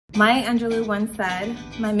Maya Angelou once said,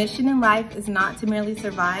 "My mission in life is not to merely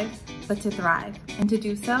survive, but to thrive, and to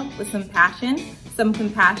do so with some passion, some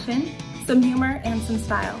compassion, some humor, and some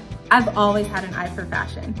style." I've always had an eye for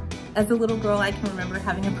fashion. As a little girl, I can remember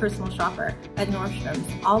having a personal shopper at Nordstroms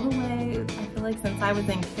all the way, I feel like, since I was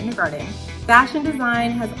in kindergarten. Fashion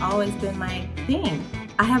design has always been my thing.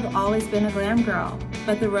 I have always been a glam girl,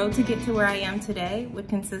 but the road to get to where I am today would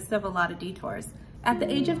consist of a lot of detours. At the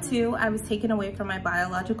age of 2, I was taken away from my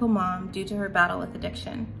biological mom due to her battle with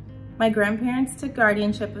addiction. My grandparents took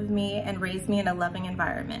guardianship of me and raised me in a loving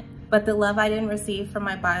environment, but the love I didn't receive from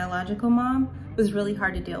my biological mom was really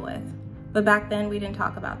hard to deal with. But back then, we didn't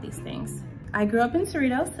talk about these things. I grew up in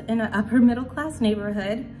Cerritos in an upper middle class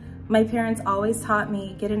neighborhood. My parents always taught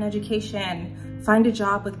me, get an education, find a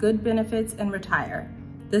job with good benefits, and retire.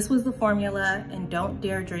 This was the formula, and don't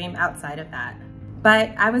dare dream outside of that.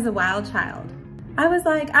 But I was a wild child. I was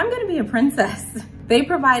like, I'm gonna be a princess. They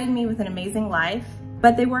provided me with an amazing life,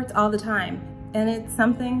 but they worked all the time. And it's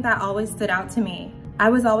something that always stood out to me. I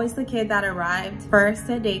was always the kid that arrived first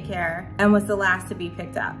at daycare and was the last to be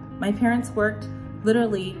picked up. My parents worked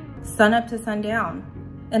literally sun up to sundown,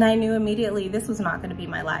 and I knew immediately this was not gonna be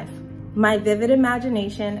my life. My vivid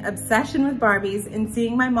imagination, obsession with Barbies, and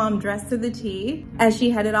seeing my mom dressed to the T as she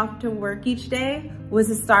headed off to work each day was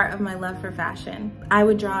the start of my love for fashion. I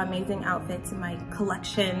would draw amazing outfits in my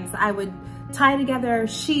collections. I would tie together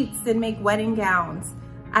sheets and make wedding gowns.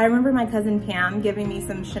 I remember my cousin Pam giving me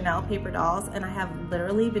some Chanel paper dolls, and I have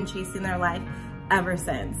literally been chasing their life ever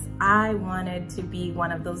since. I wanted to be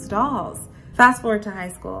one of those dolls. Fast forward to high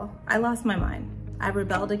school, I lost my mind. I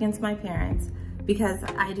rebelled against my parents because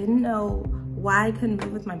I didn't know why I couldn't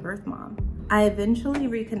live with my birth mom. I eventually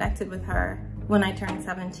reconnected with her when I turned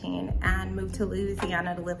 17 and moved to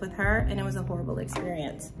Louisiana to live with her, and it was a horrible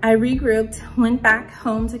experience. I regrouped, went back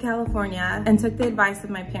home to California, and took the advice of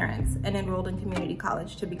my parents and enrolled in community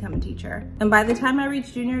college to become a teacher. And by the time I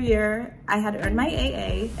reached junior year, I had earned my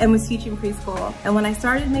AA and was teaching preschool. And when I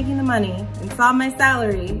started making the money and saw my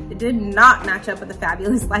salary, it did not match up with the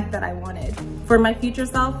fabulous life that I wanted. For my future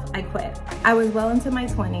self, I quit. I was well into my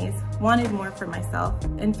 20s, wanted more for myself,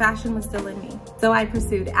 and fashion was still in me. So I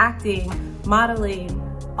pursued acting, modeling,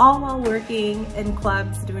 all while working in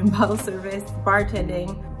clubs, doing bottle service,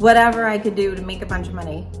 bartending, whatever I could do to make a bunch of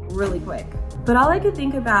money really quick. But all I could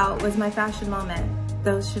think about was my fashion moment,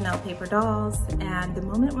 those Chanel paper dolls, and the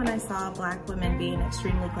moment when I saw Black women being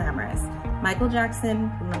extremely glamorous. Michael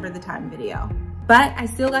Jackson, Remember the Time video. But I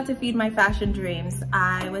still got to feed my fashion dreams.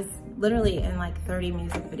 I was literally in like 30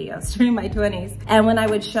 music videos during my 20s. And when I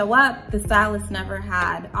would show up, the stylist never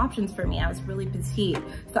had options for me. I was really petite.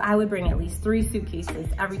 So I would bring at least 3 suitcases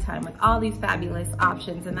every time with all these fabulous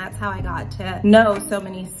options. And that's how I got to know so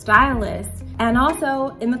many stylists. And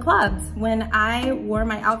also in the clubs, when I wore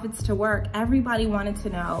my outfits to work, everybody wanted to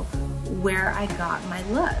know where I got my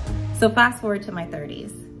look. So fast forward to my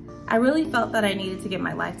 30s. I really felt that I needed to get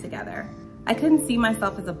my life together. I couldn't see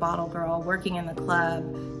myself as a bottle girl working in the club,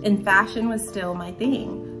 and fashion was still my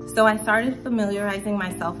thing. So I started familiarizing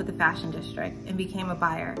myself with the fashion district and became a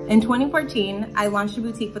buyer. In 2014, I launched a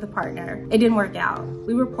boutique with a partner. It didn't work out.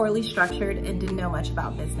 We were poorly structured and didn't know much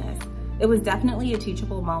about business. It was definitely a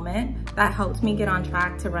teachable moment that helped me get on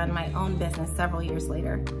track to run my own business several years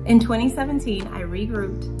later. In 2017, I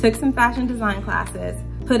regrouped, took some fashion design classes,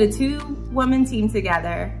 put a 2-woman team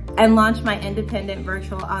together, and launched my independent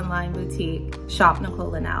virtual online boutique, Shop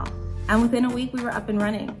Nichole Lynel. And within a week, we were up and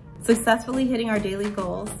running, successfully hitting our daily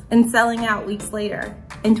goals and selling out weeks later.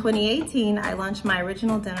 In 2018, I launched my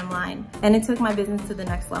original denim line, and it took my business to the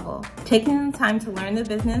next level. Taking the time to learn the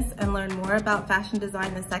business and learn more about fashion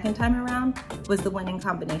design the second time around was the winning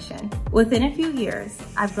combination. Within a few years,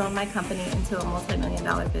 I've grown my company into a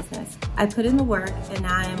multi-million-dollar business. I put in the work, and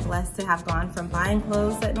now I am blessed to have gone from buying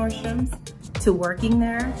clothes at Nordstroms to working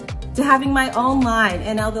there, to having my own line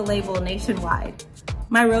and the label nationwide.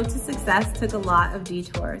 My road to success took a lot of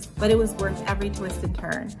detours, but it was worth every twist and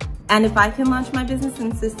turn. And if I can launch my business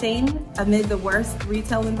and sustain amid the worst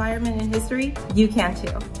retail environment in history, you can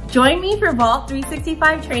too. Join me for Vault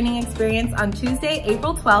 365 training experience on Tuesday,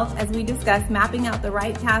 April 12th, as we discuss mapping out the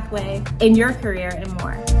right pathway in your career and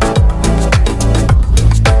more.